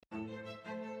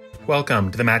Welcome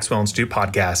to the Maxwell Institute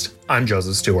podcast. I'm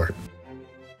Joseph Stewart.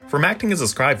 From acting as a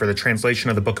scribe for the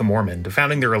translation of the Book of Mormon to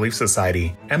founding the Relief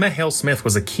Society, Emma Hale Smith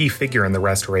was a key figure in the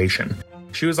Restoration.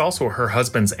 She was also her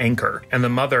husband's anchor and the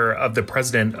mother of the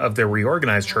president of the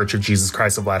Reorganized Church of Jesus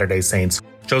Christ of Latter-day Saints,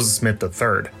 Joseph Smith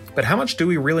III. But how much do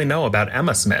we really know about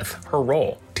Emma Smith, her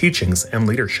role, teachings, and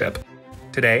leadership?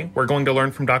 Today, we're going to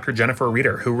learn from Dr. Jennifer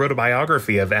Reeder, who wrote a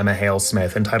biography of Emma Hale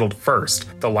Smith entitled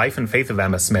First, The Life and Faith of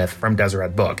Emma Smith from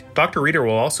Deseret Book. Dr. Reeder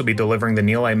will also be delivering the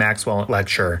Neil A. Maxwell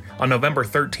Lecture on November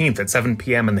 13th at 7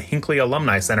 p.m. in the Hinckley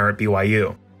Alumni Center at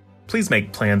BYU. Please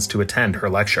make plans to attend her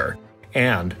lecture.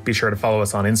 And be sure to follow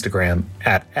us on Instagram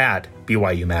at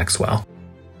BYU Maxwell.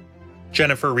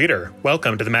 Jennifer Reeder,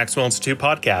 welcome to the Maxwell Institute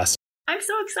podcast. I'm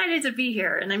so excited to be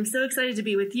here, and I'm so excited to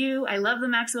be with you. I love the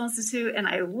Maxwell Institute, and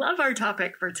I love our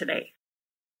topic for today.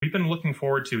 We've been looking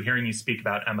forward to hearing you speak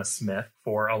about Emma Smith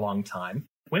for a long time.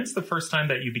 When's the first time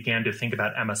that you began to think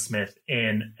about Emma Smith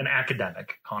in an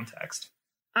academic context?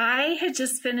 I had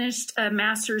just finished a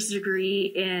master's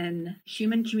degree in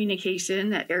human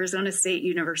communication at Arizona State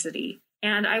University.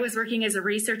 And I was working as a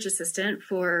research assistant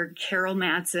for Carol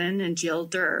Mattson and Jill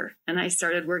Durr. And I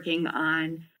started working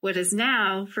on what is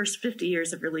now First 50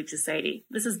 Years of Relief Society.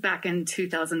 This is back in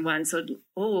 2001. So,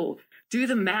 do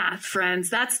the math,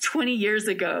 friends. That's 20 years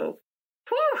ago.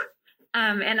 Whew.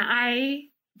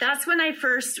 That's when I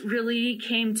first really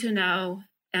came to know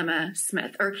Emma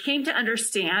Smith, or came to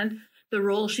understand the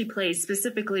role she plays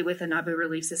specifically with the Nauvoo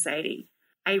Relief Society.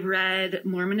 I read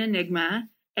Mormon Enigma,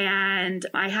 and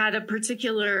I had a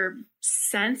particular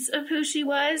sense of who she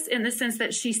was, in the sense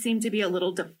that she seemed to be a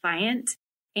little defiant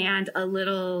and a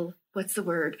little,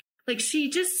 like she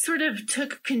just sort of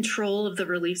took control of the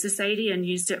Relief Society and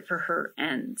used it for her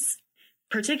ends,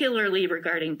 particularly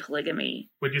regarding polygamy.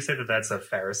 Would you say that that's a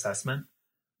fair assessment?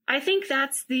 I think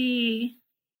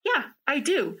I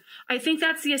do. I think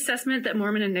that's the assessment that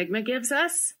Mormon Enigma gives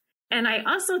us. And I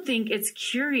also think it's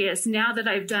curious, now that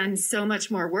I've done so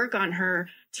much more work on her,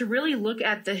 to really look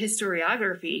at the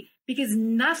historiography, because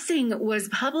nothing was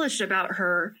published about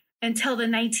her until the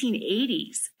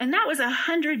 1980s. And that was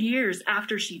 100 years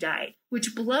after she died,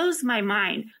 which blows my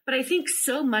mind. But I think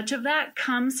so much of that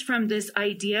comes from this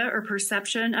idea or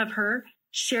perception of her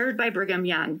shared by Brigham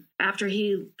Young after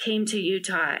he came to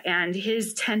Utah, and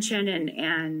his tension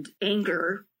and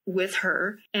anger with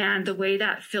her, and the way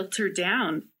that filtered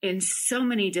down in so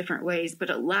many different ways, but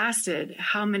it lasted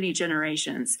how many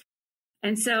generations.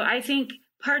 And so I think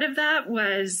part of that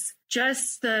was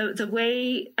just the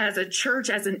way, as a church,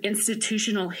 as an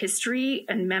institutional history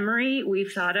and memory,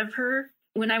 we've thought of her.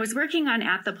 When I was working on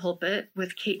At the Pulpit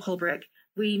with Kate Holbrick,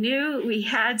 we knew we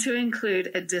had to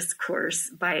include a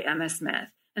discourse by Emma Smith.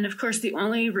 And of course, the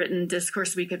only written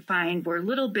discourse we could find were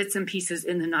little bits and pieces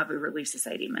in the Nauvoo Relief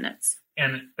Society minutes.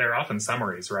 And they're often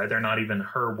summaries, right? They're not even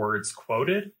her words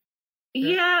quoted.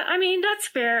 Yeah, I mean, that's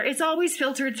fair. It's always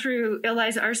filtered through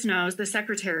Eliza Arsenault, the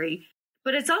secretary,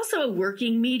 but it's also a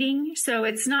working meeting. So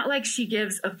it's not like she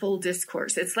gives a full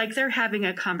discourse. It's like they're having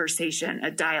a conversation,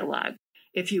 a dialogue,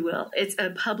 if you will. It's a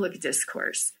public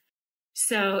discourse.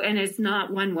 So, and it's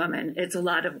not one woman, it's a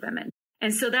lot of women.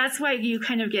 And so that's why you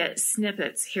kind of get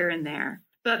snippets here and there.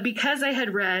 But because I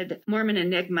had read Mormon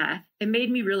Enigma, it made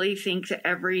me really think that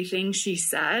everything she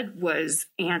said was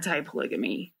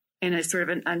anti-polygamy in a sort of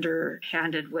an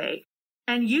underhanded way.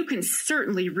 And you can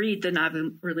certainly read the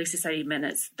Nauvoo Relief Society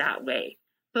minutes that way.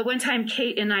 But one time,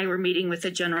 Kate and I were meeting with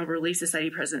the General Relief Society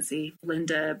presidency,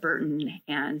 Linda Burton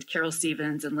and Carol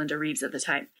Stevens and Linda Reeves at the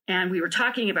time. And we were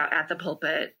talking about At the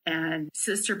Pulpit, and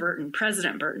Sister Burton,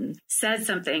 President Burton, said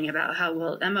something about how,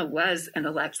 well, Emma was an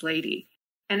elect lady.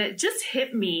 And it just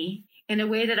hit me in a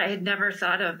way that I had never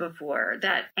thought of before,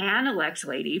 that an elect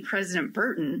lady, President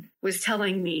Burton, was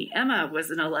telling me Emma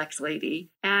was an elect lady.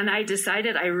 And I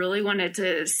decided I really wanted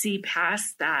to see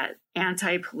past that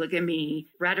anti-polygamy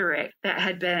rhetoric that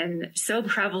had been so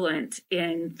prevalent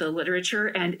in the literature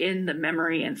and in the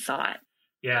memory and thought.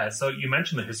 Yeah, so you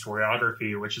mentioned the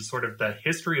historiography, which is sort of the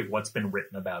history of what's been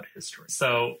written about history.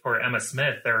 So for Emma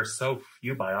Smith, there are so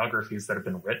few biographies that have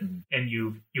been written, and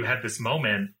you had this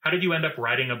moment. How did you end up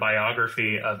writing a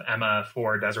biography of Emma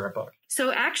for Deseret Book?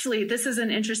 So actually, this is an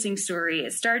interesting story.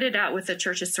 It started out with the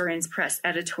Church Historians Press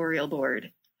editorial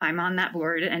board. I'm on that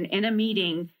board. And in a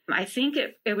meeting, I think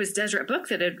it was Deseret Book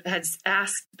that had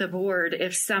asked the board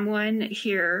if someone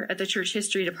here at the Church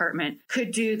History Department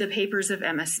could do the papers of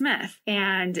Emma Smith.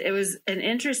 And it was an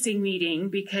interesting meeting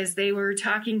because they were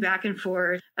talking back and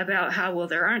forth about how, well,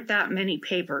 there aren't that many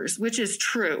papers, which is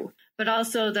true. but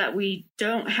also that we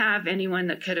don't have anyone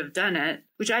that could have done it,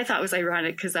 which I thought was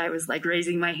ironic because I was like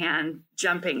raising my hand,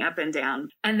 jumping up and down.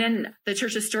 And then the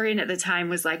church historian at the time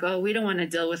was like, oh, we don't want to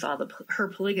deal with all her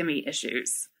polygamy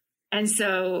issues. And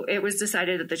so it was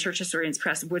decided that the Church Historians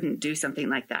Press wouldn't do something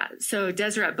like that. So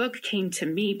Deseret Book came to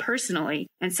me personally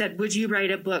and said, would you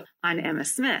write a book on Emma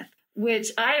Smith?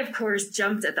 Which I, of course,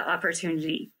 jumped at the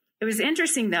opportunity. It was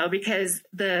interesting, though, because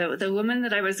the woman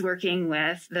that I was working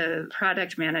with, the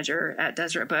product manager at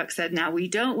Deseret Book, said, now, we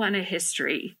don't want a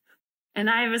history. And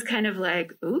I was kind of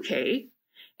like, okay.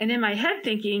 And in my head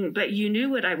thinking, but you knew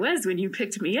what I was when you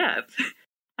picked me up.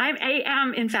 I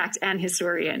am, in fact, an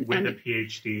historian. With a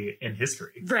PhD in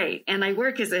history. Right. And I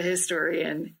work as a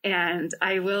historian, and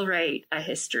I will write a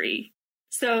history.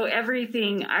 So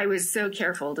everything, I was so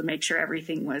careful to make sure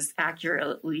everything was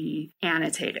accurately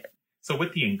annotated. So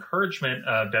with the encouragement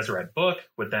of Deseret Book,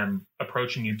 with them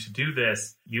approaching you to do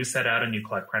this, you set out and you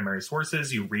collect primary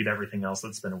sources, you read everything else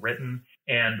that's been written,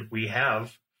 and we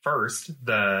have first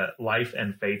the life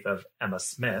and faith of Emma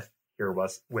Smith here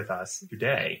with us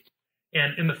today.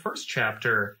 And in the first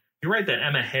chapter, you write that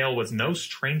Emma Hale was no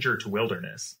stranger to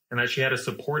wilderness and that she had a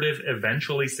supportive,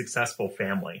 eventually successful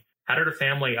family. How did her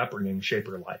family upbringing shape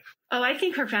her life? Oh, I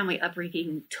think her family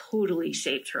upbringing totally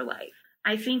shaped her life.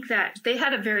 I think that they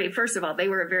had first of all, they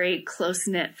were a very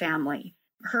close-knit family.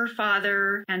 Her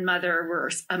father and mother were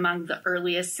among the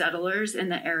earliest settlers in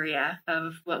the area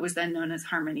of what was then known as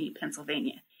Harmony,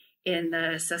 Pennsylvania, in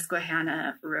the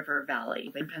Susquehanna River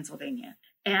Valley in Pennsylvania.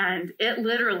 And it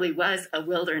literally was a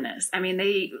wilderness. I mean,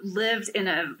 they lived in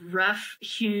a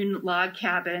rough-hewn log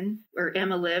cabin where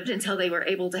Emma lived until they were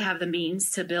able to have the means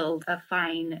to build a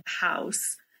fine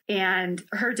house. And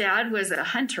her dad was a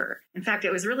hunter. In fact,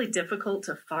 it was really difficult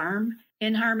to farm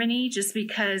in Harmony just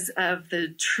because of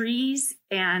the trees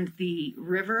and the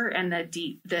river and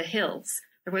the hills.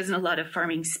 There wasn't a lot of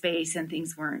farming space and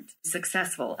things weren't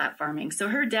successful at farming. So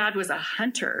her dad was a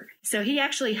hunter. So he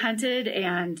actually hunted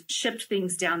and shipped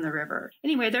things down the river.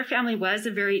 Anyway, their family was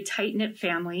a very tight-knit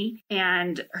family.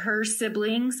 And her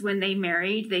siblings, when they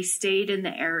married, they stayed in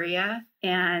the area.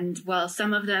 And while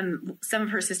some of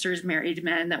her sisters married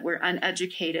men that were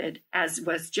uneducated, as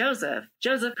was Joseph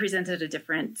presented a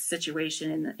different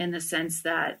situation in the sense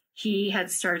that he had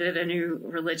started a new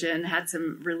religion, had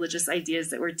some religious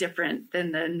ideas that were different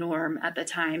than the norm at the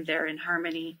time there in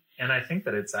Harmony. And I think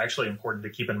that it's actually important to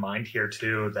keep in mind here,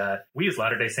 too, that we as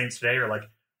Latter-day Saints today are like,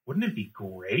 wouldn't it be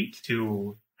great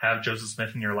to have Joseph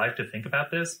Smith in your life to think about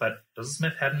this? But Joseph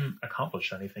Smith hadn't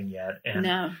accomplished anything yet.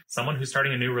 And someone who's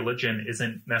starting a new religion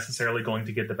isn't necessarily going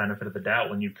to get the benefit of the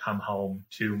doubt when you come home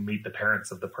to meet the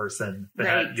parents of the person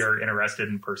that you're interested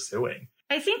in pursuing.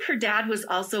 I think her dad was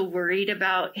also worried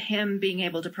about him being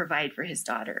able to provide for his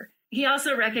daughter. He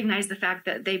also recognized the fact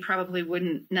that they probably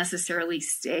wouldn't necessarily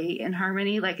stay in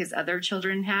Harmony like his other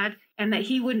children had, and that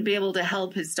he wouldn't be able to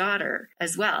help his daughter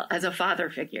as well as a father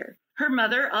figure. Her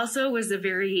mother also was a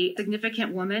very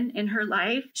significant woman in her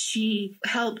life. She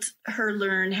helped her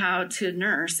learn how to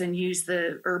nurse and use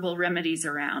the herbal remedies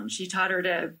around. She taught her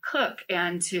to cook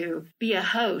and to be a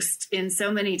host in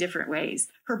so many different ways.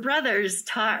 Her brothers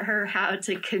taught her how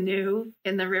to canoe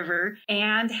in the river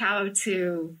and how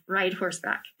to ride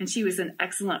horseback. And she was an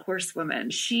excellent horsewoman.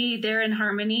 She, there in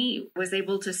Harmony, was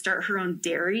able to start her own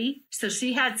dairy. So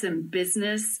she had some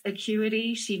business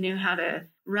acuity. She knew how to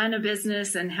run a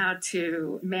business and how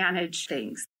to manage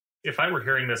things. If I were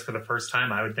hearing this for the first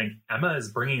time, I would think Emma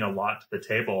is bringing a lot to the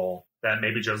table that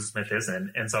maybe Joseph Smith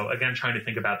isn't. And so, again, trying to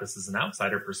think about this as an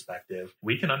outsider perspective,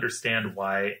 we can understand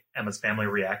why Emma's family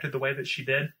reacted the way that she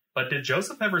did. But did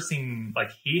Joseph ever seem like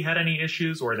he had any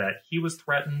issues or that he was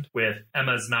threatened with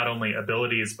Emma's not only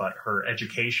abilities, but her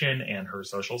education and her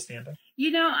social standing?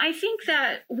 You know, I think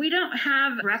that we don't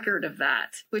have record of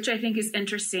that, which I think is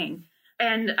interesting.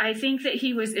 And I think that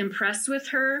he was impressed with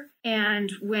her.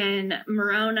 And when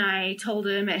Moroni told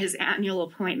him at his annual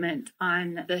appointment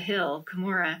on the hill,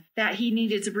 Cumorah, that he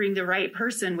needed to bring the right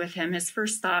person with him, his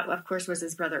first thought, of course, was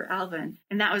his brother Alvin.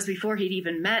 And that was before he'd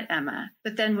even met Emma.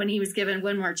 But then when he was given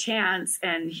one more chance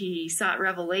and he sought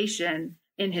revelation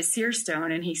in his seer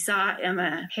stone and he saw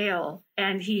Emma Hale,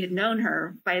 and he had known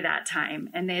her by that time,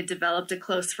 and they had developed a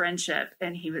close friendship,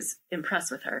 and he was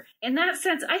impressed with her. In that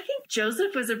sense, I think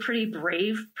Joseph was a pretty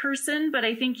brave person, but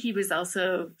I think he was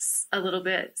also a little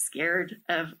bit scared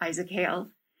of Isaac Hale.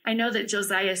 I know that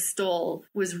Josiah Stoll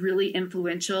was really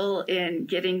influential in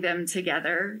getting them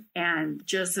together, and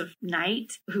Joseph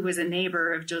Knight, who was a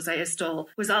neighbor of Josiah Stoll,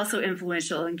 was also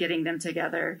influential in getting them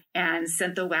together and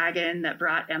sent the wagon that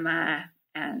brought Emma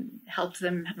and helped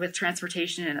them with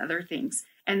transportation and other things.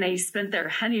 And they spent their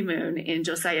honeymoon in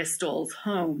Josiah Stoll's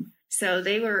home. So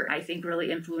they were, I think,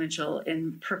 really influential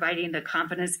in providing the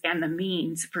confidence and the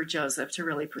means for Joseph to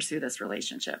really pursue this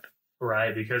relationship.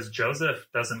 Right, because Joseph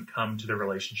doesn't come to the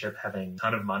relationship having a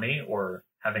ton of money or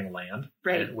having land,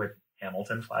 right? With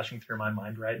Hamilton flashing through my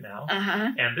mind right now.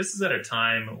 Uh-huh. And this is at a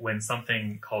time when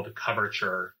something called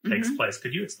coverture takes place.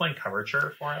 Could you explain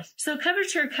coverture for us? So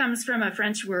coverture comes from a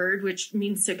French word which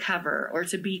means to cover or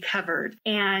to be covered.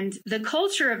 And the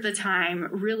culture of the time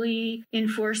really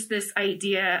enforced this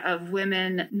idea of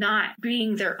women not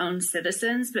being their own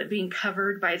citizens, but being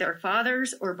covered by their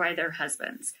fathers or by their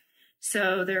husbands.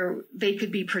 So they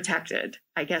could be protected,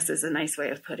 I guess is a nice way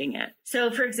of putting it.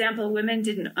 So, for example, women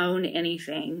didn't own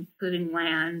anything, including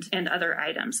land and other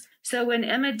items. So when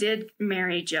Emma did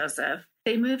marry Joseph,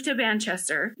 they moved to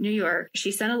Manchester, New York.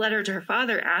 She sent a letter to her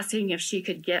father asking if she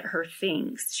could get her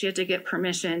things. She had to get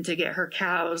permission to get her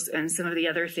cows and some of the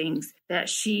other things that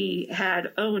she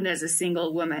had owned as a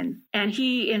single woman. And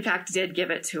he, in fact, did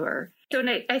give it to her. So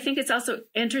I think it's also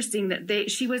interesting that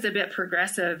she was a bit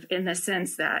progressive in the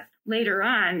sense that later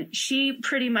on, she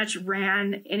pretty much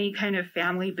ran any kind of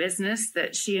family business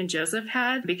that she and Joseph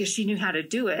had because she knew how to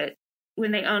do it.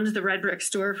 When they owned the Red Brick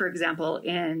store, for example,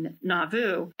 in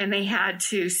Nauvoo, and they had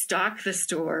to stock the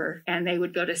store and they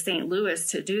would go to St. Louis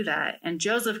to do that. And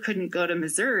Joseph couldn't go to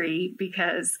Missouri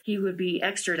because he would be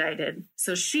extradited.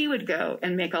 So she would go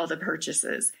and make all the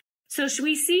purchases. So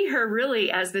we see her really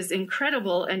as this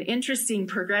incredible and interesting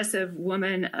progressive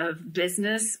woman of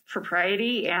business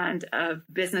propriety and of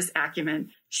business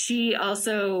acumen. She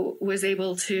also was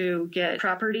able to get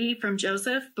property from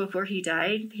Joseph before he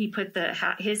died. He put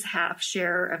his half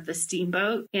share of the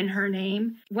steamboat in her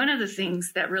name. One of the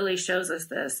things that really shows us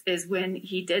this is when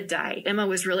he did die, Emma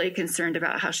was really concerned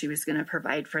about how she was going to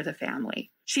provide for the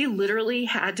family. She literally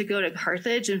had to go to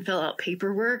Carthage and fill out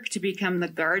paperwork to become the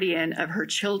guardian of her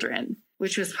children,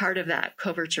 which was part of that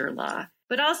coverture law.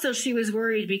 But also she was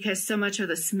worried because so much of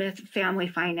the Smith family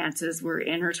finances were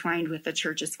intertwined with the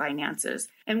church's finances.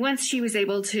 And once she was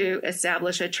able to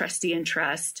establish a trustee in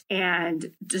trust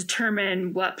and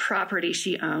determine what property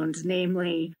she owned,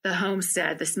 namely the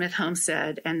homestead, the Smith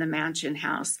homestead and the mansion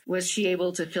house, was she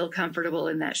able to feel comfortable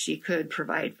in that she could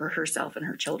provide for herself and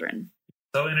her children.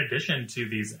 So in addition to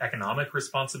these economic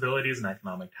responsibilities and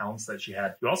economic talents that she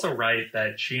had, you also write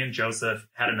that she and Joseph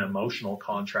had an emotional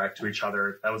contract to each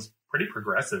other that was pretty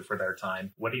progressive for their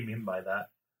time. What do you mean by that?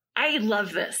 I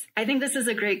love this. I think this is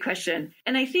a great question.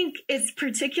 And I think it's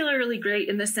particularly great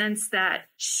in the sense that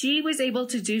she was able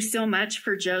to do so much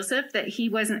for Joseph that he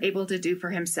wasn't able to do for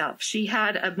himself. She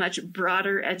had a much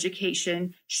broader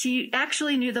education. She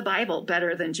actually knew the Bible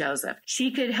better than Joseph.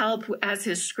 She could help as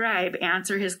his scribe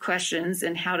answer his questions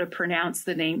and how to pronounce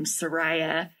the name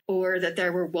Sariah, or that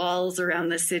there were walls around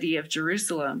the city of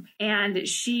Jerusalem. And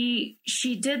she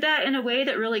did that in a way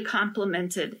that really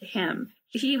complimented him.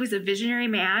 He was a visionary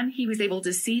man. He was able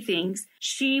to see things.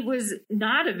 She was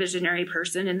not a visionary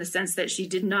person in the sense that she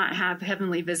did not have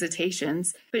heavenly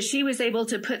visitations, but she was able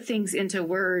to put things into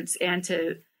words and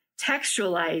to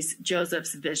textualize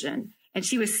Joseph's vision. And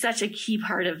she was such a key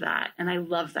part of that. And I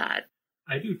love that.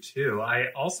 I do too.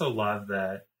 I also love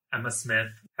that Emma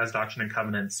Smith has Doctrine and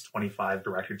Covenants 25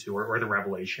 directed to her, or the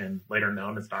Revelation, later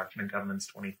known as Doctrine and Covenants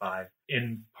 25,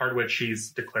 in part of which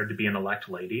she's declared to be an elect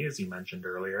lady, as you mentioned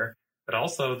earlier, but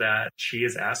also that she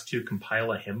is asked to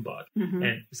compile a hymn book. Mm-hmm.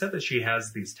 And you said that she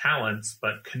has these talents,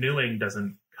 but canoeing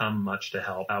doesn't come much to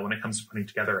help when it comes to putting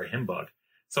together a hymn book.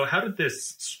 So how did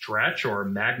this stretch or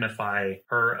magnify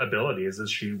her abilities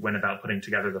as she went about putting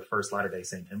together the first Latter-day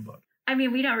Saint hymn book? I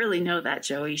mean, we don't really know that,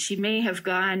 Joey. She may have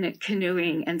gone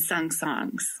canoeing and sung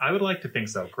songs. I would like to think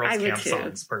so. Girls' camp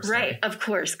songs, personally. Right, of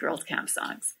course, girls' camp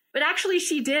songs. But actually,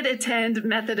 she did attend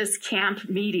Methodist camp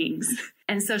meetings.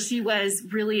 And so she was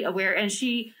really aware. And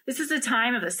this is a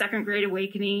time of the Second Great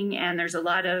Awakening, and there's a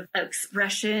lot of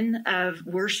expression of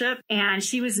worship. And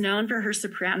she was known for her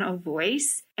soprano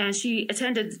voice. And she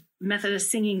attended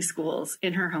Methodist singing schools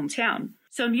in her hometown.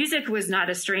 So music was not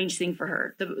a strange thing for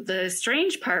her. The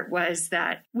strange part was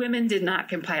that women did not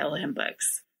compile hymn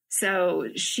books. So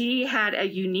she had a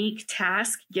unique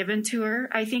task given to her.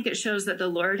 I think it shows that the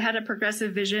Lord had a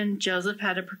progressive vision, Joseph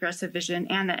had a progressive vision,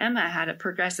 and that Emma had a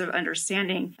progressive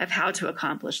understanding of how to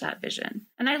accomplish that vision.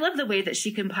 And I love the way that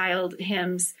she compiled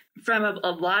hymns from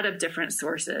a lot of different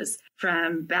sources,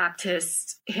 from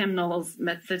Baptist hymnals,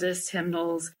 Methodist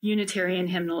hymnals, Unitarian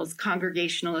hymnals,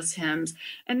 Congregationalist hymns.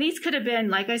 And these could have been,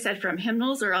 like I said, from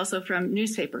hymnals or also from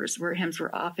newspapers, where hymns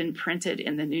were often printed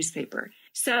in the newspaper.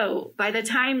 So by the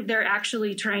time they're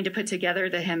actually trying to put together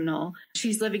the hymnal,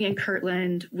 she's living in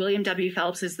Kirtland. William W.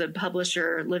 Phelps is the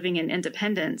publisher living in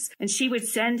Independence. And she would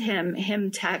send him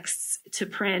hymn texts to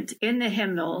print in the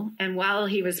hymnal. And while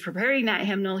he was preparing that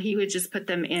hymnal, he would just put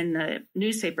them in the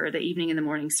newspaper, the Evening and the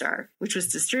Morning Star, which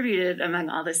was distributed among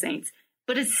all the saints.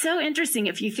 But it's so interesting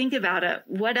if you think about it.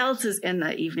 What else is in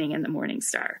the Evening and the Morning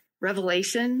Star?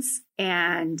 Revelations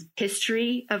and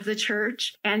history of the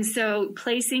church. And so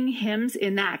placing hymns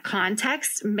in that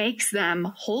context makes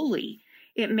them holy.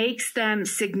 It makes them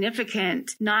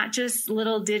significant, not just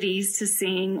little ditties to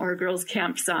sing or girls'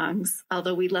 camp songs,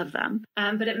 although we love them.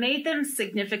 But it made them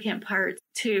significant parts,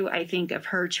 too, I think, of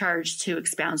her charge to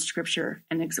expound scripture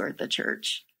and exhort the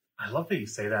church. I love that you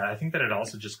say that. I think that it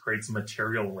also just creates a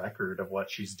material record of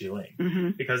what she's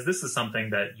doing, because this is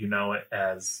something that,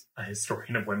 as a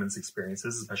historian of women's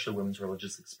experiences, especially women's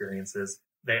religious experiences,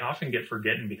 they often get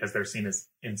forgotten because they're seen as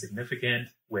insignificant,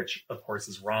 which of course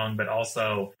is wrong, but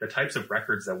also the types of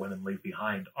records that women leave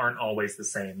behind aren't always the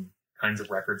same kinds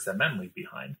of records that men leave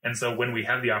behind. And so when we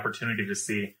have the opportunity to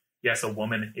see, yes, a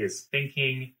woman is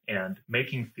thinking and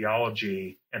making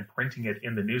theology and printing it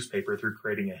in the newspaper through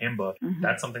creating a hymn book,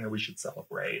 that's something that we should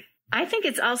celebrate. I think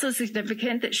it's also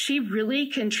significant that she really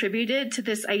contributed to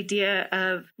this idea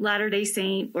of Latter-day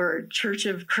Saint or Church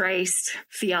of Christ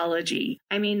theology.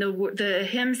 I mean, the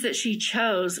hymns that she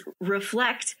chose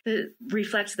reflect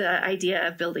the idea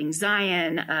of building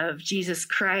Zion, of Jesus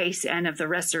Christ, and of the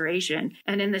restoration.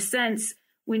 And in the sense,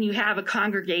 when you have a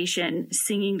congregation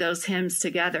singing those hymns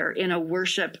together in a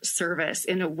worship service,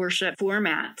 in a worship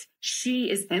format, she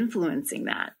is influencing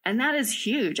that. And that is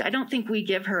huge. I don't think we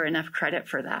give her enough credit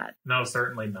for that. No,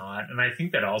 certainly not. And I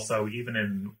think that also, even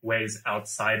in ways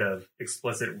outside of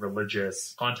explicit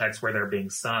religious contexts where they're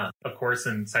being sung, of course,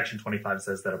 in section 25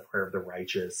 says that a prayer of the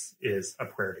righteous is a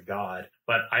prayer to God.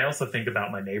 But I also think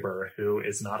about my neighbor who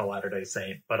is not a Latter-day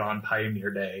Saint, but on Pioneer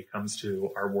Day comes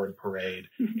to our ward parade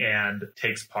and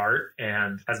takes part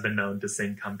and has been known to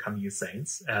sing Come, Come, You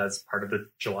Saints as part of the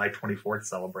July 24th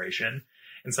celebration.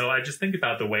 And so I just think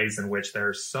about the ways in which there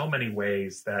are so many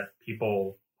ways that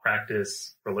people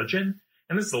practice religion.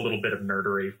 And this is a little bit of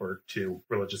nerdery to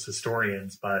religious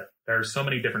historians, but there are so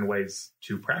many different ways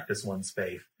to practice one's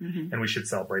faith. And we should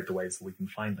celebrate the ways that we can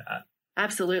find that.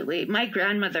 Absolutely. My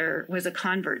grandmother was a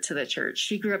convert to the church.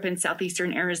 She grew up in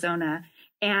southeastern Arizona.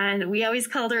 And we always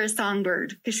called her a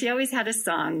songbird because she always had a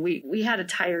song. We had a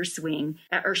tire swing,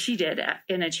 or she did,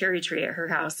 in a cherry tree at her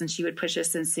house, and she would push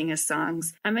us and sing us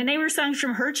songs. And they were songs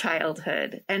from her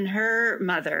childhood. And her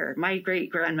mother, my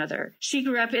great-grandmother, she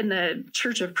grew up in the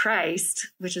Church of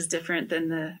Christ, which is different than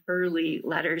the early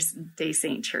Latter-day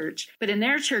Saint church. But in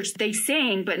their church, they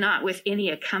sang, but not with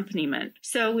any accompaniment.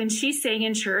 So when she sang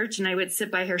in church and I would sit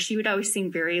by her, she would always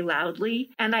sing very loudly.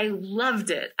 And I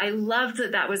loved it. I loved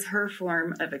that was her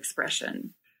form of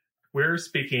expression. We're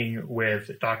speaking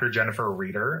with Dr. Jennifer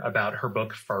Reeder about her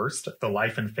book First, The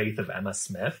Life and Faith of Emma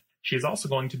Smith. She's also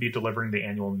going to be delivering the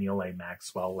annual Neil A.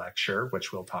 Maxwell Lecture,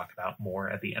 which we'll talk about more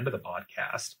at the end of the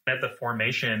podcast. At the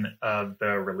formation of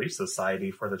the Relief Society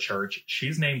for the church,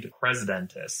 she's named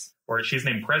Presidentess, or she's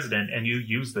named president, and you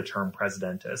use the term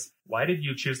presidentess. Why did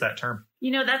you choose that term?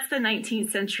 That's the 19th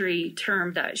century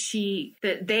term that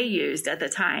they used at the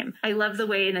time. I love the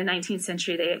way in the 19th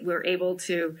century they were able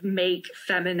to make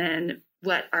feminine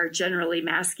what are generally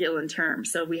masculine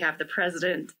terms. So we have the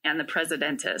president and the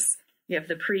presidentess. You have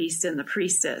the priest and the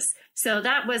priestess. So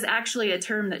that was actually a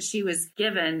term that she was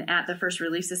given at the first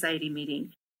Relief Society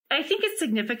meeting. I think it's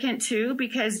significant, too,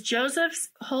 because Joseph's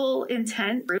whole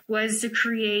intent was to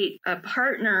create a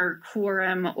partner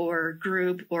quorum or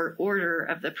group or order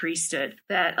of the priesthood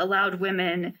that allowed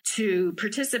women to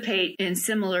participate in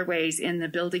similar ways in the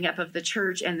building up of the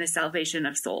church and the salvation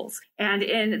of souls and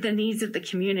in the needs of the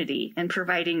community and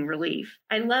providing relief.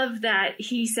 I love that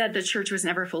he said the church was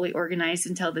never fully organized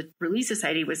until the Relief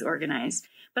Society was organized.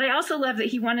 But I also love that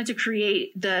he wanted to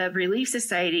create the Relief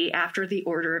Society after the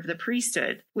order of the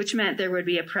priesthood, which meant there would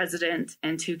be a president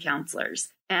and 2 counselors.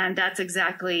 And that's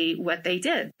exactly what they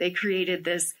did. They created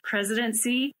this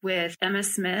presidency with Emma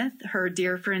Smith, her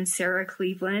dear friend Sarah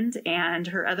Cleveland, and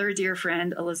her other dear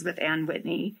friend Elizabeth Ann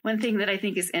Whitney. One thing that I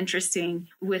think is interesting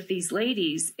with these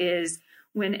ladies is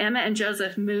when Emma and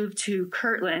Joseph moved to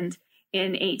Kirtland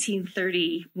in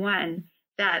 1831,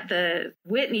 that the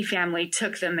Whitney family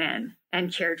took them in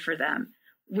and cared for them.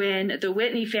 When the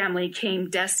Whitney family came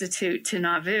destitute to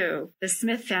Nauvoo, the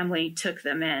Smith family took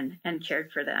them in and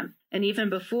cared for them. And even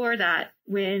before that,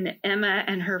 when Emma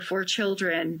and her 4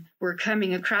 children were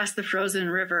coming across the frozen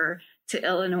river to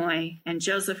Illinois and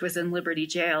Joseph was in Liberty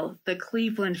Jail, the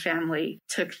Cleveland family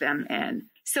took them in.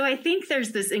 So I think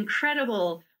there's this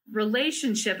incredible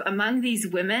relationship among these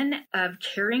women of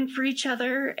caring for each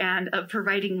other and of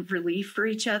providing relief for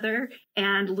each other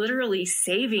and literally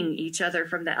saving each other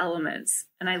from the elements.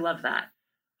 And I love that.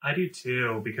 I do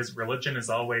too, because religion is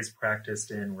always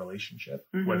practiced in relationship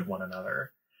with one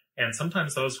another. And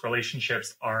sometimes those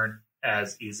relationships aren't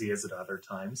as easy as at other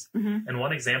times. And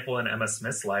one example in Emma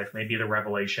Smith's life may be the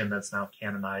revelation that's now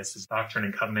canonized as Doctrine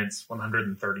and Covenants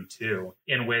 132,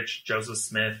 in which Joseph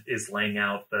Smith is laying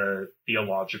out the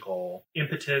theological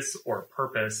impetus or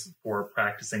purpose for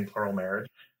practicing plural marriage.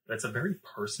 That's a very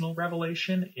personal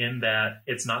revelation in that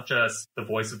it's not just the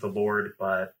voice of the Lord,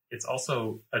 but it's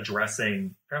also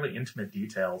addressing fairly intimate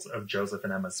details of Joseph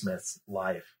and Emma Smith's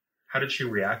life. How did she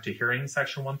react to hearing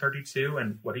Section 132,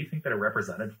 and what do you think that it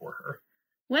represented for her?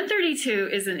 132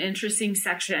 is an interesting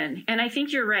section, and I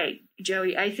think you're right,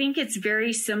 Joey. I think it's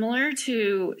very similar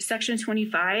to Section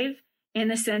 25 in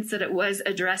the sense that it was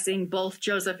addressing both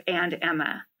Joseph and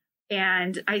Emma.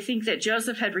 And I think that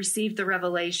Joseph had received the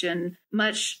revelation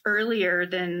much earlier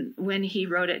than when he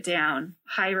wrote it down.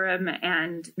 Hiram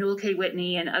and Newell K.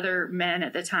 Whitney and other men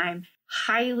at the time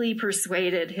highly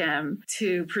persuaded him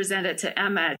to present it to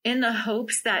Emma in the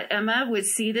hopes that Emma would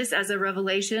see this as a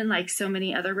revelation like so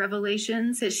many other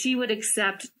revelations, that she would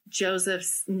accept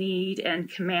Joseph's need and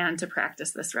command to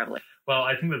practice this revelation. Well,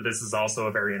 I think that this is also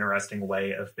a very interesting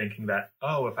way of thinking that,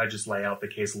 if I just lay out the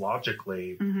case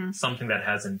logically, something that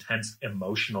has intense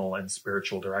emotional and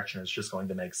spiritual direction is just going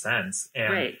to make sense.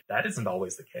 And that isn't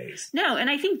always the case. No,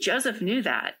 and I think Joseph knew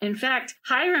that. In fact,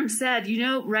 Hiram said,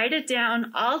 write it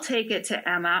down. I'll take it to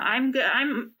Emma.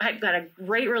 I've got a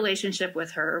great relationship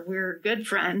with her. We're good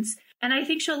friends. And I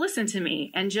think she'll listen to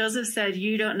me. And Joseph said,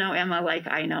 you don't know Emma like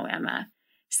I know Emma.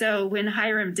 So when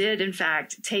Hiram did, in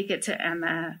fact, take it to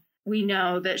Emma, we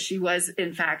know that she was,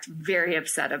 in fact, very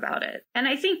upset about it. And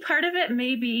I think part of it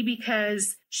may be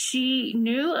because she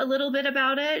knew a little bit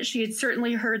about it. She had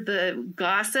certainly heard the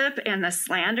gossip and the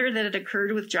slander that had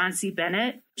occurred with John C.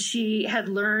 Bennett. She had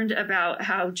learned about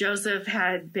how Joseph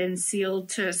had been sealed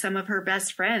to some of her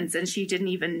best friends, and she didn't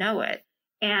even know it.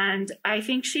 And I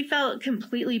think she felt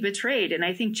completely betrayed. And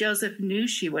I think Joseph knew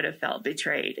she would have felt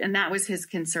betrayed. And that was his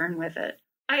concern with it.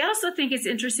 I also think it's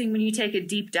interesting when you take a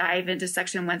deep dive into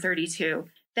Section 132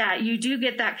 that you do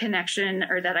get that connection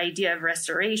or that idea of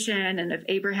restoration and of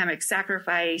Abrahamic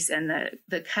sacrifice and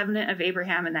the covenant of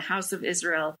Abraham and the house of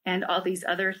Israel and all these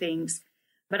other things.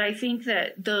 But I think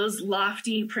that those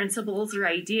lofty principles or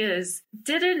ideas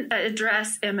didn't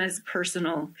address Emma's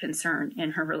personal concern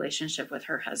in her relationship with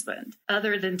her husband,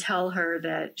 other than tell her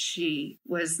that she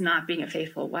was not being a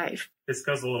faithful wife. This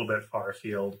goes a little bit far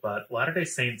afield, but Latter-day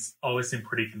Saints always seem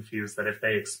pretty confused that if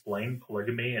they explain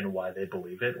polygamy and why they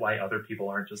believe it, why other people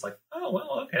aren't just like, oh,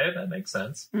 well, okay, that makes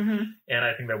sense. And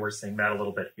I think that we're seeing that a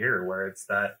little bit here, where it's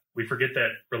that we forget that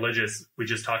religious, we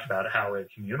just talked about how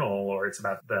it's communal or it's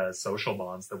about the social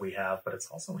bonds that we have, but it's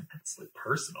also intensely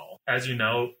personal. As you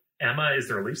know, Emma is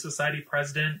the Relief Society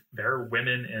president. There are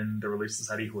women in the Relief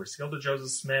Society who are sealed to Joseph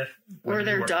Smith. Or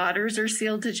their daughters are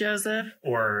sealed to Joseph.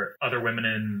 Or other women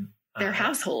in their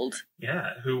household.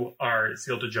 Yeah, who are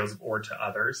sealed to Joseph or to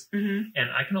others. And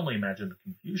I can only imagine the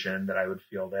confusion that I would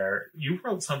feel there. You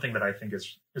wrote something that I think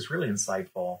is really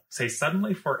insightful. Say,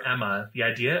 suddenly for Emma, the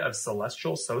idea of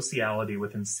celestial sociality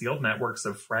within sealed networks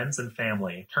of friends and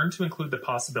family turned to include the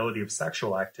possibility of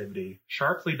sexual activity,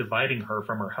 sharply dividing her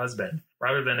from her husband,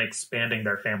 rather than expanding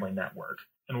their family network.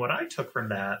 And what I took from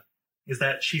that is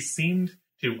that she seemed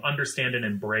to understand and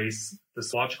embrace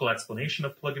this logical explanation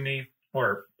of polygamy,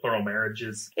 or plural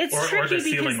marriages, or the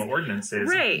sealing ordinances.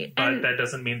 Right. But that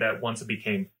doesn't mean that once it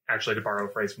became, actually to borrow a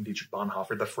phrase from Dietrich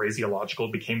Bonhoeffer, the phraseological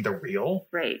became the real.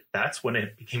 Right. That's when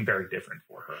it became very different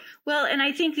for her. Well, and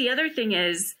I think the other thing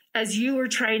is, as you were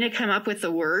trying to come up with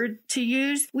the word to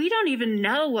use, we don't even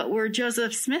know what word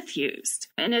Joseph Smith used.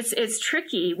 And it's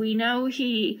tricky. We know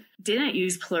he didn't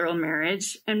use plural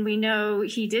marriage, and we know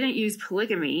he didn't use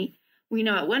polygamy. We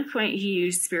know at one point he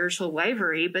used spiritual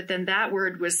wifery, but then that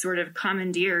word was sort of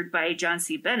commandeered by John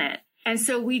C. Bennett. And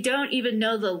so we don't even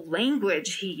know the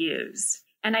language he used.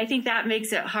 And I think that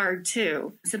makes it hard,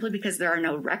 too, simply because there are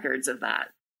no records of that.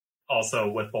 Also,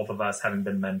 with both of us having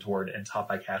been mentored and taught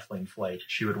by Kathleen Flake,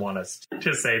 she would want us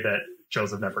to say that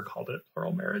Joseph never called it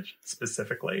plural marriage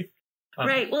specifically.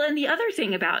 Right. Well, and the other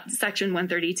thing about Section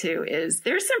 132 is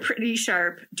there's some pretty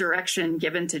sharp direction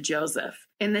given to Joseph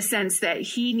in the sense that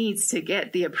he needs to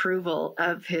get the approval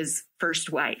of his first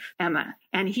wife, Emma,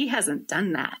 and he hasn't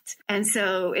done that. And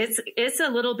so it's a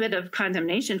little bit of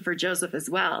condemnation for Joseph as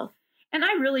well. And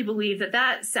I really believe that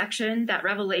that section, that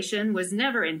revelation, was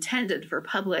never intended for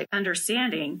public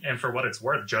understanding. And for what it's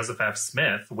worth, Joseph F.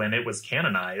 Smith, when it was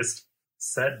canonized,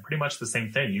 said pretty much the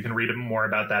same thing. You can read more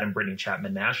about that in Brittany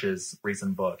Chapman Nash's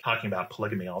recent book, talking about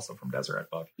polygamy, also from Deseret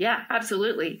Book. Yeah,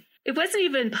 absolutely. It wasn't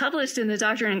even published in the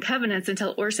Doctrine and Covenants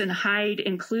until Orson Hyde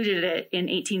included it in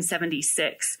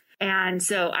 1876. And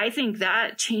so I think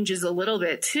that changes a little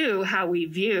bit, too, how we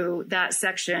view that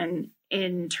section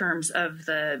in terms of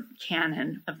the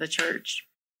canon of the church.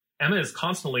 Emma is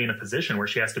constantly in a position where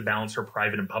she has to balance her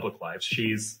private and public lives.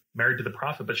 She's married to the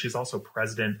prophet, but she's also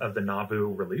president of the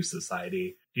Nauvoo Relief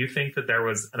Society. Do you think that there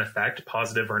was an effect,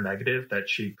 positive or negative, that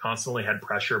she constantly had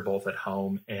pressure both at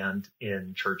home and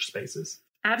in church spaces?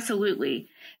 Absolutely.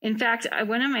 In fact,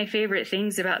 one of my favorite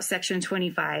things about Section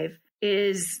 25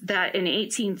 is that in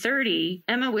 1830,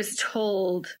 Emma was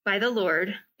told by the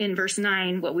Lord in verse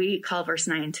 9, what we call verse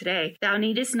 9 today, "Thou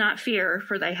needest not fear,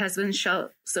 for thy husband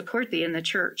shall support thee in the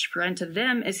church, for unto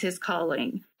them is his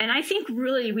calling." And I think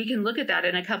really we can look at that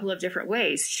in a couple of different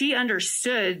ways. She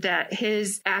understood that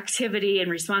his activity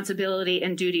and responsibility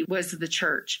and duty was the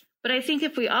church. But I think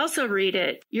if we also read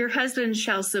it, your husband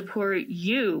shall support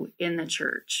you in the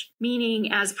church,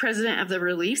 meaning as president of the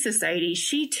Relief Society,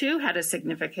 she too had a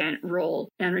significant role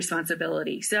and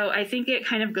responsibility. So I think it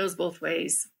kind of goes both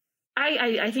ways.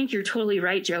 I think you're totally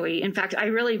right, Joey. In fact, I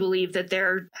really believe that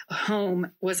their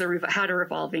home had a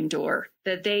revolving door,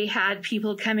 that they had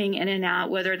people coming in and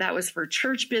out, whether that was for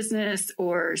church business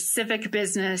or civic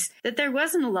business, that there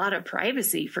wasn't a lot of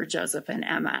privacy for Joseph and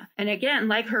Emma. And again,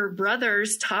 like her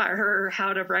brothers taught her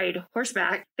how to ride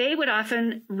horseback, they would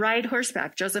often ride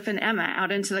horseback, Joseph and Emma,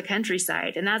 out into the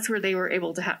countryside. And that's where they were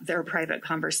able to have their private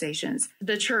conversations.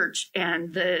 The church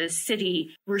and the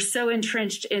city were so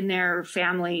entrenched in their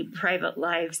family private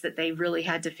lives that they really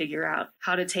had to figure out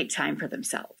how to take time for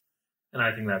themselves. And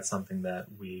I think that's something that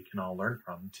we can all learn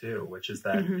from, too, which is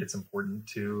that it's important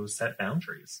to set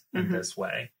boundaries in this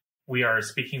way. We are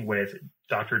speaking with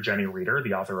Dr. Jenny Reeder,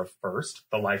 the author of First,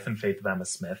 The Life and Faith of Emma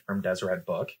Smith from Deseret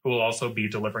Book, who will also be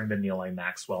delivering the Neil A.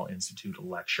 Maxwell Institute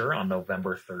lecture on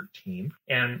November 13th.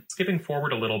 And skipping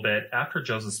forward a little bit, after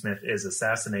Joseph Smith is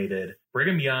assassinated,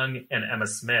 Brigham Young and Emma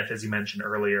Smith, as you mentioned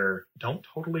earlier, don't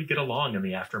totally get along in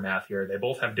the aftermath here. They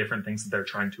both have different things that they're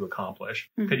trying to accomplish.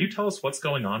 Could you tell us what's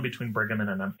going on between Brigham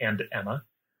and Emma?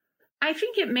 I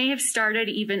think it may have started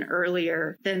even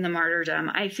earlier than the martyrdom.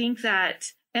 I think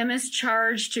that Emma's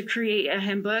charge to create a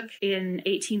hymn book in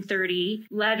 1830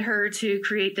 led her to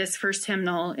create this first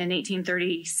hymnal in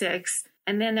 1836.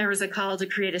 And then there was a call to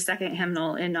create a second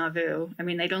hymnal in Nauvoo. I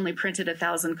mean, they'd only printed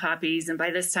 1,000 copies, and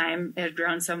by this time it had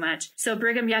grown so much. So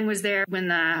Brigham Young was there when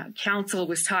the council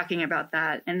was talking about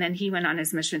that. And then he went on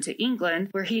his mission to England,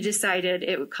 where he decided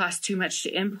it would cost too much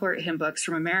to import hymn books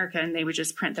from America, and they would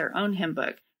just print their own hymn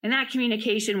book. And that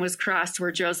communication was crossed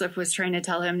where Joseph was trying to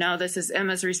tell him, no, this is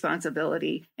Emma's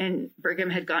responsibility. And Brigham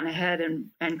had gone ahead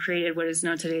and created what is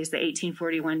known today as the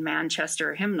 1841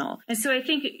 Manchester hymnal. And so I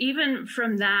think even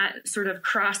from that sort of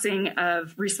crossing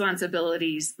of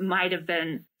responsibilities might have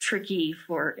been tricky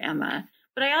for Emma.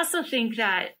 But I also think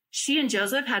that she and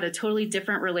Joseph had a totally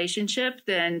different relationship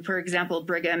than, for example,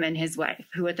 Brigham and his wife,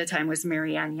 who at the time was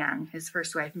Mary Ann Young. His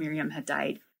first wife, Miriam, had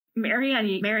died. Mary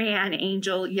Ann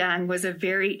Angel Young was a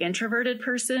very introverted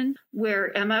person,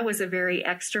 where Emma was a very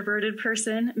extroverted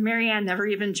person. Mary Ann never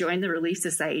even joined the Relief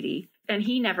Society, and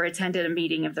he never attended a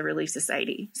meeting of the Relief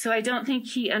Society. So I don't think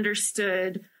he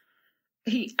understood.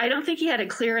 I don't think he had a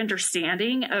clear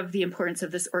understanding of the importance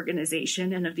of this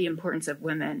organization and of the importance of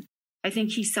women. I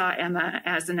think he saw Emma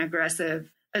as an aggressive,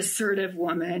 assertive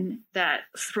woman that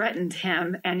threatened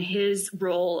him and his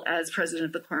role as president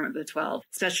of the Quorum of the 12,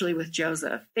 especially with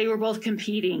Joseph. They were both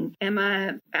competing,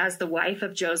 Emma as the wife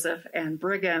of Joseph and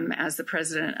Brigham as the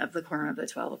president of the Quorum of the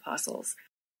 12 Apostles.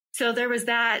 So there was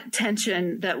that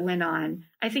tension that went on.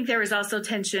 I think there was also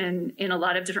tension in a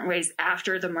lot of different ways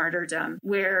after the martyrdom,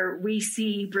 where we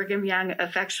see Brigham Young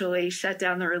effectually shut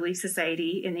down the Relief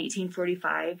Society in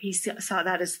 1845. He saw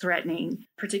that as threatening,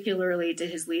 particularly to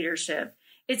his leadership.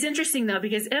 It's interesting, though,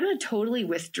 because Emma totally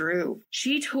withdrew.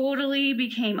 She totally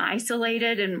became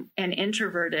isolated and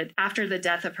introverted after the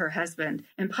death of her husband.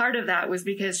 And part of that was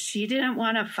because she didn't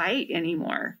want to fight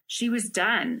anymore. She was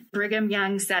done. Brigham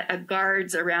Young set a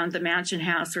guards around the mansion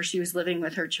house where she was living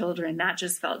with her children. That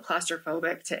just felt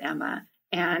claustrophobic to Emma.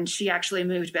 And she actually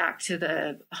moved back to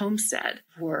the homestead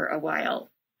for a while.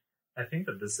 I think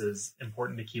that this is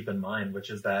important to keep in mind, which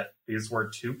is that these were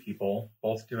two people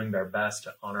both doing their best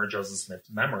to honor Joseph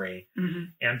Smith's memory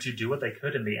and to do what they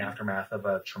could in the aftermath of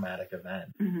a traumatic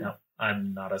event. Now,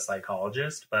 I'm not a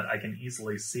psychologist, but I can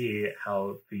easily see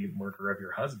how the murder of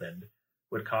your husband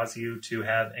would cause you to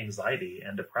have anxiety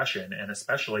and depression, and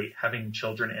especially having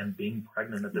children and being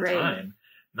pregnant at the time,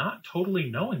 not totally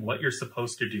knowing what you're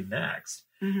supposed to do next.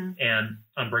 And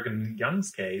on Brigham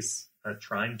Young's case,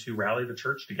 trying to rally the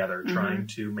church together, trying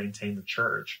to maintain the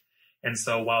church. And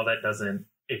so while that doesn't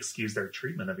excuse their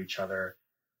treatment of each other,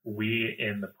 we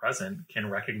in the present can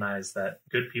recognize that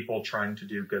good people trying to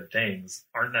do good things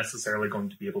aren't necessarily going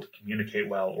to be able to communicate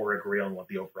well or agree on what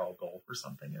the overall goal for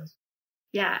something is.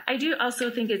 Yeah, I do also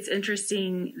think it's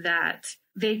interesting that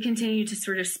they continue to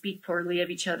sort of speak poorly of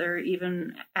each other,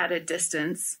 even at a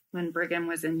distance when Brigham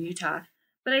was in Utah.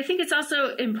 But I think it's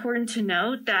also important to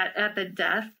note that at the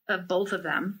death of both of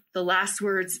them, the last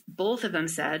words both of them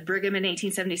said, Brigham in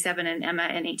 1877 and Emma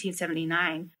in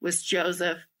 1879, was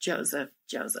Joseph, Joseph,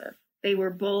 Joseph. They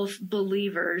were both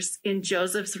believers in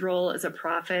Joseph's role as a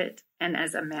prophet and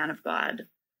as a man of God.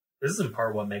 This is in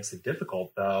part what makes it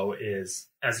difficult, though, is,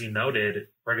 as you noted,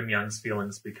 Brigham Young's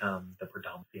feelings become the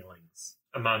predominant feelings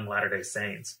among Latter-day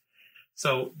Saints.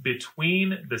 So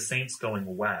between the Saints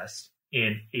going west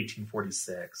in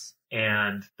 1846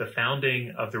 and the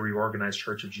founding of the Reorganized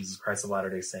Church of Jesus Christ of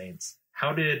Latter-day Saints,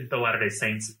 how did the Latter-day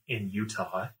Saints in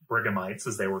Utah, Brighamites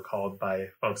as they were called by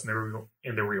folks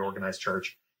in the Reorganized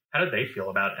Church, how did they feel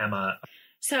about Emma?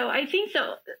 So I think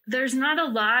there's not a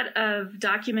lot of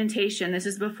documentation. This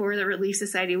is before the Relief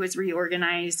Society was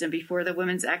reorganized and before the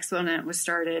Women's Exponent was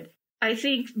started. I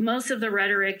think most of the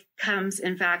rhetoric comes,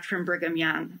 in fact, from Brigham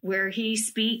Young, where he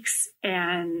speaks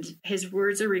and his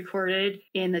words are recorded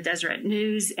in the Deseret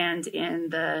News and in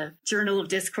the Journal of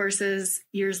Discourses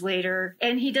years later.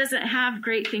 And he doesn't have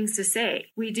great things to say.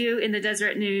 We do in the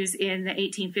Deseret News in the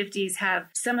 1850s have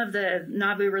some of the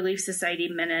Nauvoo Relief Society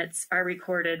minutes are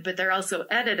recorded, but they're also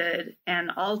edited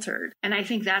and altered. And I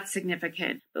think that's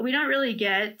significant. But we don't really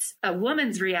get a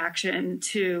woman's reaction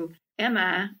to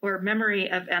Emma or memory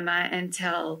of Emma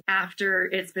until after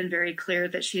it's been very clear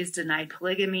that she has denied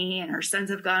polygamy and her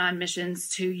sons have gone on missions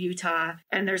to Utah.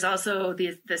 And there's also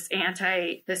this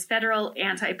federal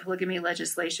anti-polygamy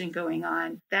legislation going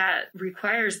on that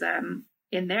requires them,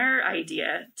 in their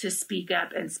idea, to speak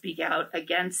up and speak out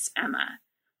against Emma.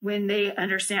 When they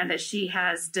understand that she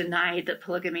has denied that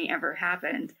polygamy ever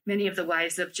happened, many of the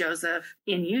wives of Joseph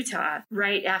in Utah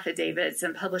write affidavits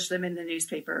and publish them in the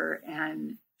newspaper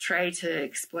and try to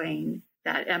explain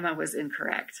that Emma was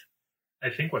incorrect. I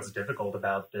think what's difficult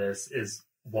about this is,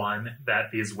 one,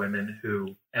 that these women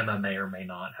who Emma may or may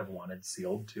not have wanted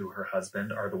sealed to her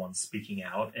husband are the ones speaking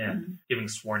out and giving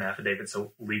sworn affidavits,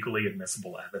 so legally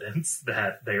admissible evidence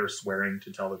that they are swearing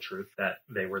to tell the truth, that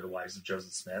they were the wives of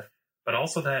Joseph Smith. But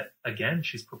also that, again,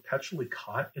 she's perpetually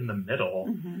caught in the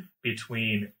middle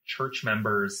between church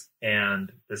members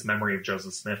and this memory of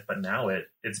Joseph Smith, but now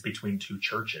it's between two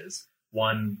churches.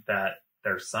 One that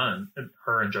their son,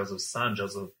 her and Joseph's son,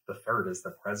 Joseph III, is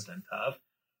the president of.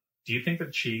 Do you think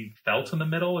that she felt in the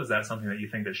middle? Is that something that you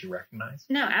think that she recognized?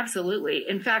 No, absolutely.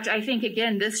 In fact, I think,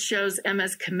 again, this shows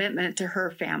Emma's commitment to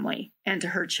her family and to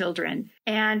her children.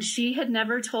 And she had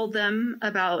never told them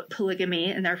about polygamy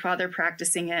and their father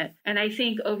practicing it. And I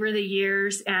think over the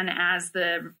years and as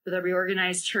the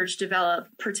reorganized church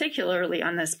developed, particularly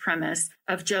on this premise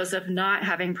of Joseph not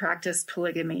having practiced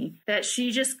polygamy, that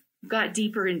she just got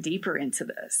deeper and deeper into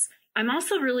this. I'm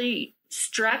also really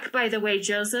struck by the way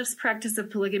Joseph's practice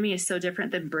of polygamy is so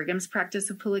different than Brigham's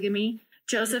practice of polygamy.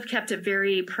 Joseph kept it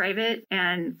very private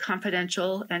and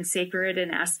confidential and sacred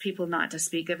and asked people not to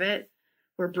speak of it,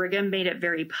 where Brigham made it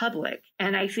very public.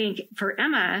 And I think for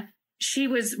Emma, she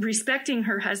was respecting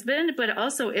her husband, but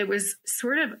also it was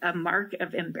sort of a mark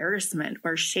of embarrassment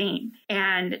or shame.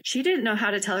 And she didn't know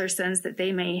how to tell her sons that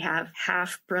they may have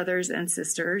half brothers and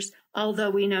sisters, although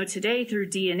we know today through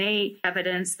DNA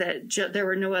evidence that there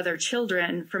were no other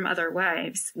children from other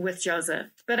wives with Joseph.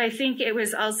 But I think it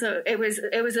was also, it was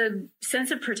a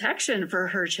sense of protection for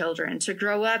her children to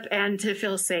grow up and to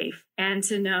feel safe and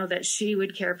to know that she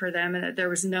would care for them and that there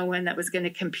was no one that was going to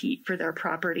compete for their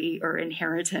property or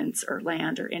inheritance or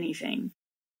land or anything.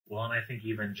 Well, and I think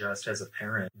even just as a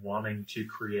parent wanting to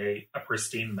create a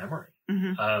pristine memory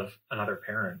of another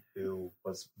parent who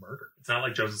was murdered. It's not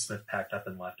like Joseph Smith packed up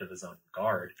and left of his own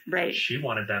regard. Right. She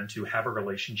wanted them to have a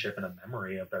relationship and a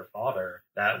memory of their father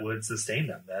that would sustain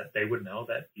them, that they would know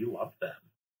that he loved them.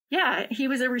 Yeah, he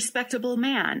was a respectable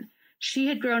man. She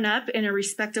had grown up in a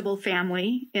respectable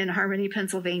family in Harmony,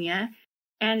 Pennsylvania,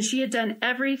 and she had done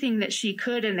everything that she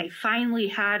could, and they finally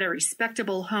had a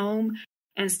respectable home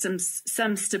and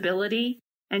some stability,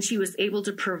 and she was able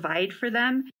to provide for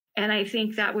them. And I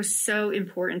think that was so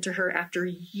important to her after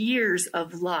years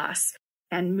of loss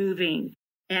and moving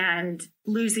and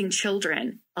losing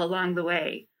children along the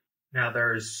way. Now,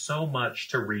 there is so much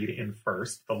to read in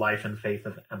First, The Life and Faith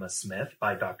of Emma Smith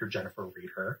by Dr. Jennifer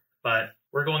Reeder, but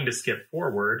we're going to skip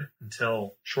forward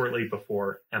until shortly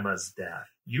before Emma's death.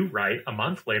 You write, a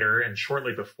month later and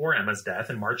shortly before Emma's death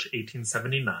in March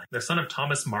 1879, the son of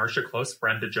Thomas Marsh, a close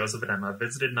friend to Joseph and Emma,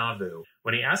 visited Nauvoo.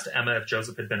 When he asked Emma if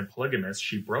Joseph had been a polygamist,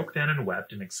 she broke down and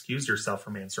wept and excused herself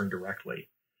from answering directly.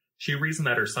 She reasoned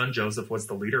that her son Joseph was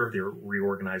the leader of the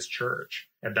reorganized church.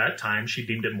 At that time, she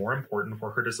deemed it more important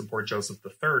for her to support Joseph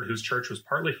III, whose church was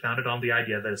partly founded on the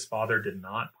idea that his father did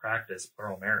not practice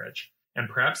plural marriage. And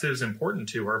perhaps it was important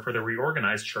to her for the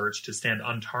reorganized church to stand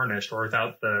untarnished or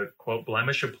without the, quote,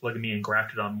 blemish of polygamy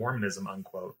engrafted on Mormonism,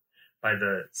 unquote, by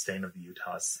the stain of the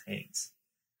Utah Saints.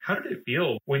 How did it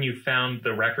feel when you found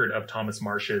the record of Thomas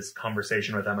Marsh's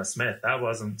conversation with Emma Smith? That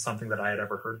wasn't something that I had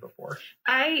ever heard before.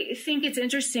 I think it's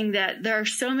interesting that there are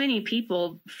so many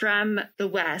people from the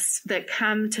West that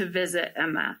come to visit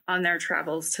Emma on their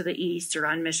travels to the East or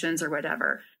on missions or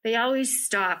whatever. They always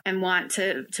stop and want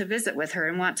to visit with her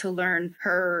and want to learn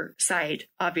her side,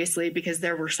 obviously, because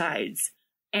there were sides.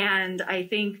 And I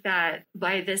think that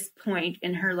by this point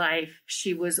in her life,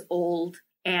 she was old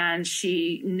and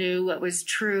she knew what was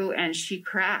true and she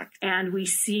cracked. And we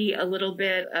see a little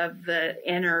bit of the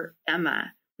inner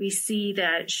Emma. We see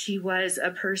that she was a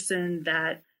person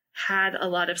that had a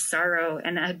lot of sorrow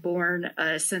and had borne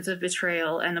a sense of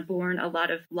betrayal and had borne a lot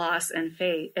of loss and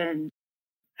faith and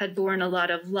had borne a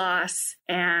lot of loss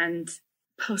and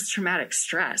post-traumatic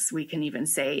stress, we can even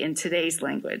say in today's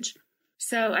language.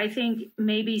 So I think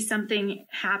maybe something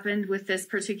happened with this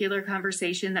particular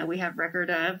conversation that we have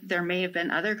record of. There may have been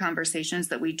other conversations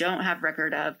that we don't have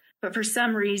record of, but for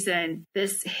some reason,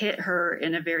 this hit her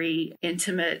in a very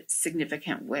intimate,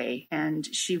 significant way. And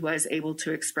she was able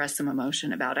to express some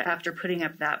emotion about it after putting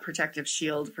up that protective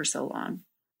shield for so long.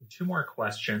 2 more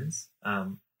questions,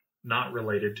 not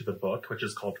related to the book, which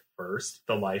is called First,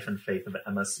 The Life and Faith of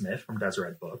Emma Smith from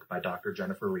Deseret Book by Dr.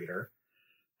 Jennifer Reeder.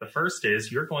 The first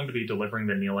is you're going to be delivering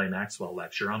the Neal A. Maxwell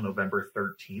lecture on November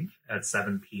 13th at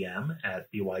 7 p.m.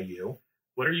 at BYU.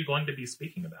 What are you going to be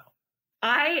speaking about?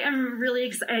 I am really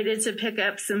excited to pick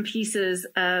up some pieces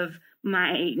of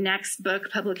my next book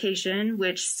publication,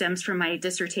 which stems from my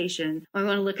dissertation. I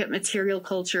want to look at material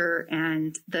culture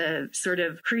and the sort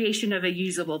of creation of a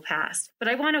usable past. But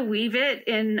I want to weave it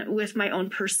in with my own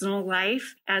personal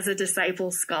life as a disciple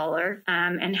scholar,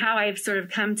 and how I've sort of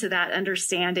come to that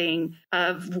understanding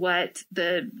of what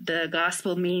the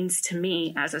gospel means to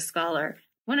me as a scholar.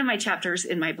 One of my chapters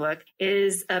in my book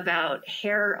is about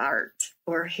hair art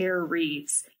or hair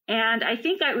wreaths. And I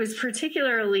think that was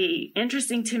particularly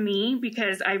interesting to me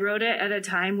because I wrote it at a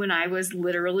time when I was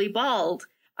literally bald.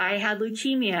 I had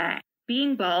leukemia.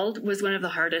 Being bald was one of the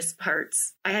hardest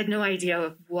parts. I had no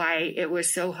idea why it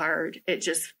was so hard. It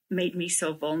just made me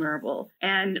so vulnerable.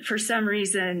 And for some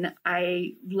reason,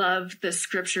 I love the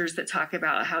scriptures that talk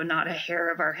about how not a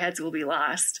hair of our heads will be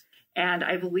lost. And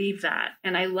I believe that.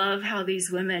 And I love how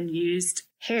these women used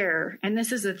hair. And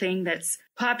this is a thing that's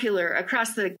popular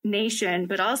across the nation,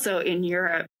 but also in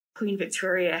Europe. Queen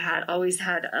Victoria had always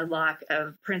had a lock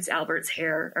of Prince Albert's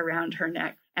hair around her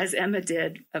neck, as Emma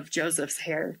did of Joseph's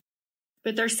hair.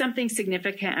 But there's something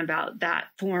significant about that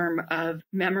form of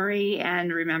memory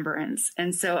and remembrance.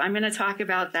 And so I'm going to talk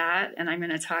about that. And I'm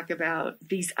going to talk about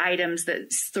these items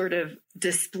that sort of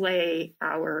display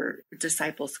our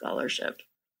disciple scholarship.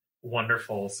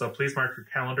 Wonderful. So please mark your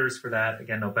calendars for that.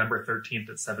 Again, November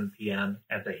 13th at 7 p.m.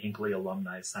 at the Hinckley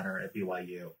Alumni Center at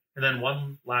BYU. And then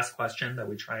one last question that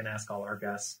we try and ask all our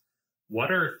guests. What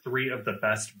are 3 of the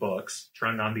best books,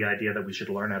 drawing on the idea that we should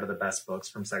learn out of the best books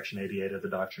from Section 88 of the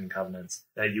Doctrine and Covenants,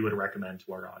 that you would recommend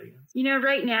to our audience? You know,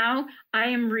 right now I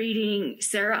am reading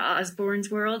Sarah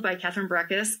Osborne's World by Catherine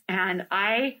Breckis, and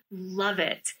I love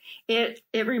it. It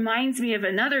reminds me of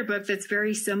another book that's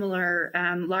very similar,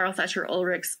 Laurel Thatcher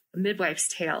Ulrich's Midwife's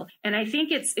Tale. And I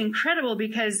think it's incredible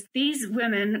because these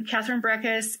women, Catherine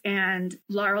Breckis and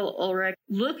Laurel Ulrich,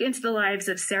 look into the lives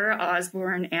of Sarah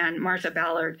Osborne and Martha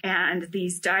Ballard and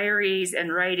these diaries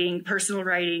and personal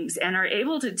writings, and are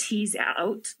able to tease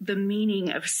out the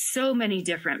meaning of so many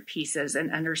different pieces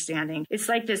and understanding. It's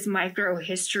like this micro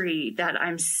history that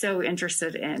I'm so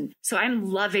interested in. So I'm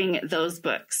loving those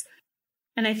books.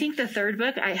 And I think the third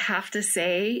book, I have to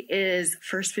say, is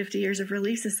First 50 Years of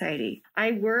Relief Society.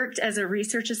 I worked as a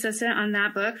research assistant on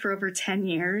that book for over 10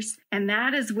 years. And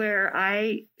that is where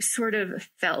I sort of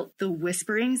felt the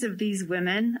whisperings of these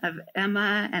women, of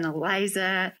Emma and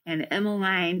Eliza and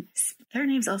Emmeline. Their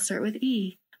names all start with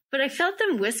E. But I felt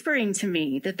them whispering to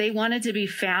me that they wanted to be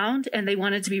found and they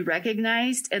wanted to be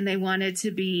recognized and they wanted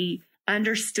to be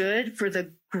understood for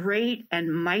the great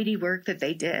and mighty work that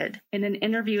they did. In an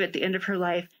interview at the end of her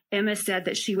life, Emma said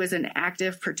that she was an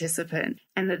active participant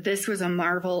and that this was a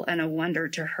marvel and a wonder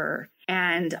to her.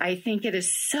 And I think it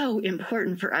is so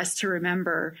important for us to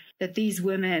remember that these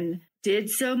women did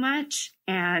so much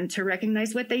and to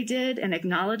recognize what they did and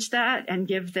acknowledge that and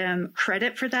give them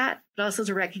credit for that, but also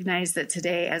to recognize that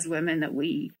today as women that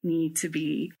we need to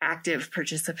be active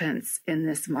participants in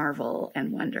this marvel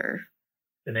and wonder.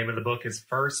 The name of the book is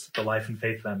First, The Life and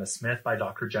Faith of Emma Smith by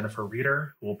Dr. Jennifer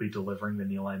Reeder, who will be delivering the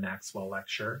Neil I. Maxwell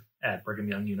Lecture at Brigham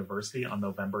Young University on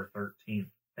November 13th.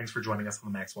 Thanks for joining us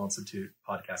on the Maxwell Institute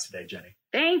podcast today, Jenny.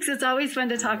 Thanks. It's always fun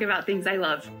to talk about things I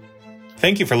love.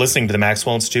 Thank you for listening to the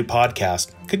Maxwell Institute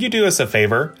podcast. Could you do us a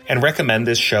favor and recommend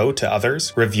this show to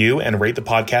others? Review and rate the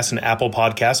podcast in Apple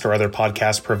Podcast or other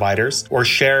podcast providers, or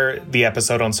share the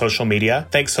episode on social media.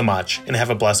 Thanks so much, and have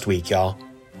a blessed week, y'all.